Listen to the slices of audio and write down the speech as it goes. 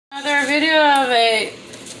video of a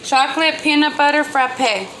chocolate peanut butter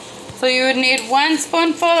frappe. So you would need 1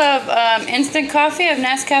 spoonful of instant coffee of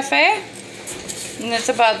Nescafe. And it's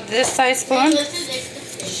about this size spoon.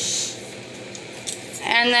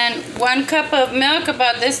 And then 1 cup of milk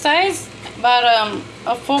about this size. About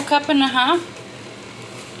a full cup and a half.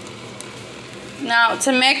 Now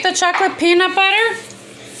to make the chocolate peanut butter,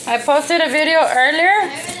 I posted a video earlier.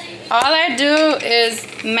 All I do is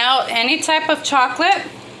melt any type of chocolate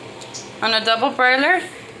on a double broiler,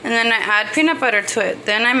 and then I add peanut butter to it.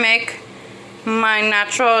 Then I make my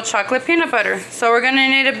natural chocolate peanut butter. So we're gonna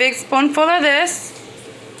need a big spoonful of this.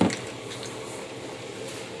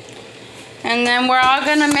 And then we're all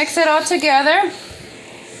gonna mix it all together.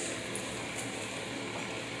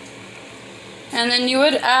 And then you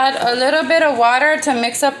would add a little bit of water to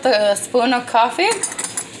mix up the spoon of coffee.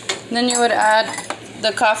 Then you would add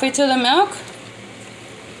the coffee to the milk.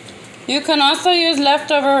 You can also use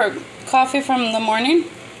leftover coffee from the morning.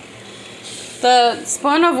 The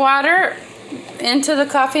spoon of water into the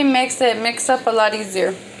coffee makes it mix up a lot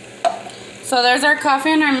easier. So there's our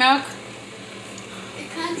coffee and our milk. It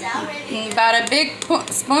comes out ready. About a big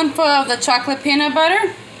spoonful of the chocolate peanut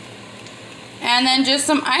butter. And then just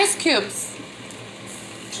some ice cubes.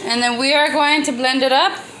 And then we are going to blend it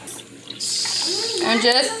up. And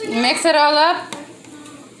just mix it all up.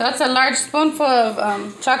 That's a large spoonful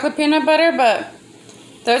of chocolate peanut butter, but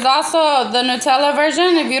there's also the Nutella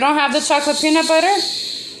version. If you don't have the chocolate peanut butter,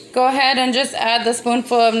 go ahead and just add the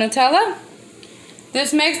spoonful of Nutella.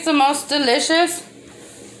 This makes the most delicious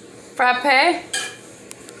frappe.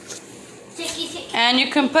 And you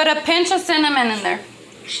can put a pinch of cinnamon in there.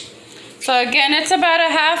 So again, it's about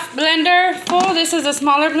a half blender full. This is a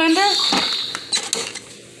smaller blender.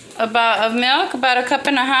 Of milk, about a cup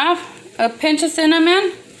and a half. A pinch of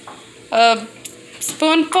cinnamon. A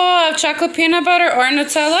spoonful of chocolate peanut butter or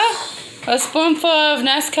Nutella. A spoonful of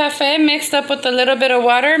Nescafe mixed up with a little bit of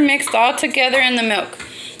water, mixed all together in the milk.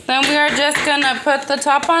 Then we are just gonna put the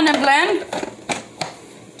top on and blend.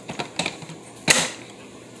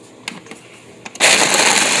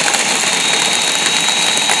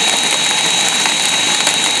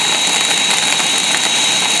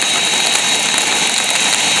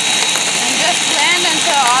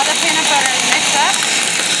 All the peanut butter is mixed up.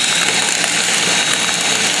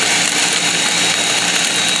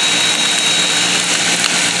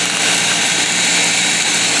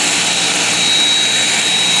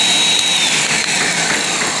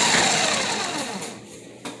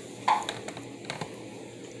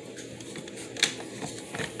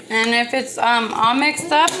 And if it's all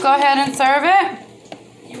mixed up, go ahead and serve it.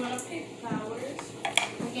 You want to pick flowers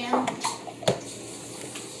again?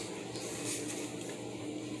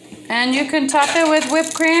 And you can top it with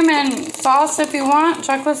whipped cream and sauce if you want,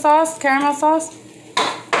 chocolate sauce, caramel sauce.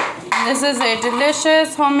 And this is a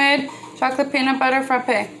delicious homemade chocolate peanut butter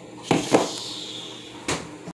frappe.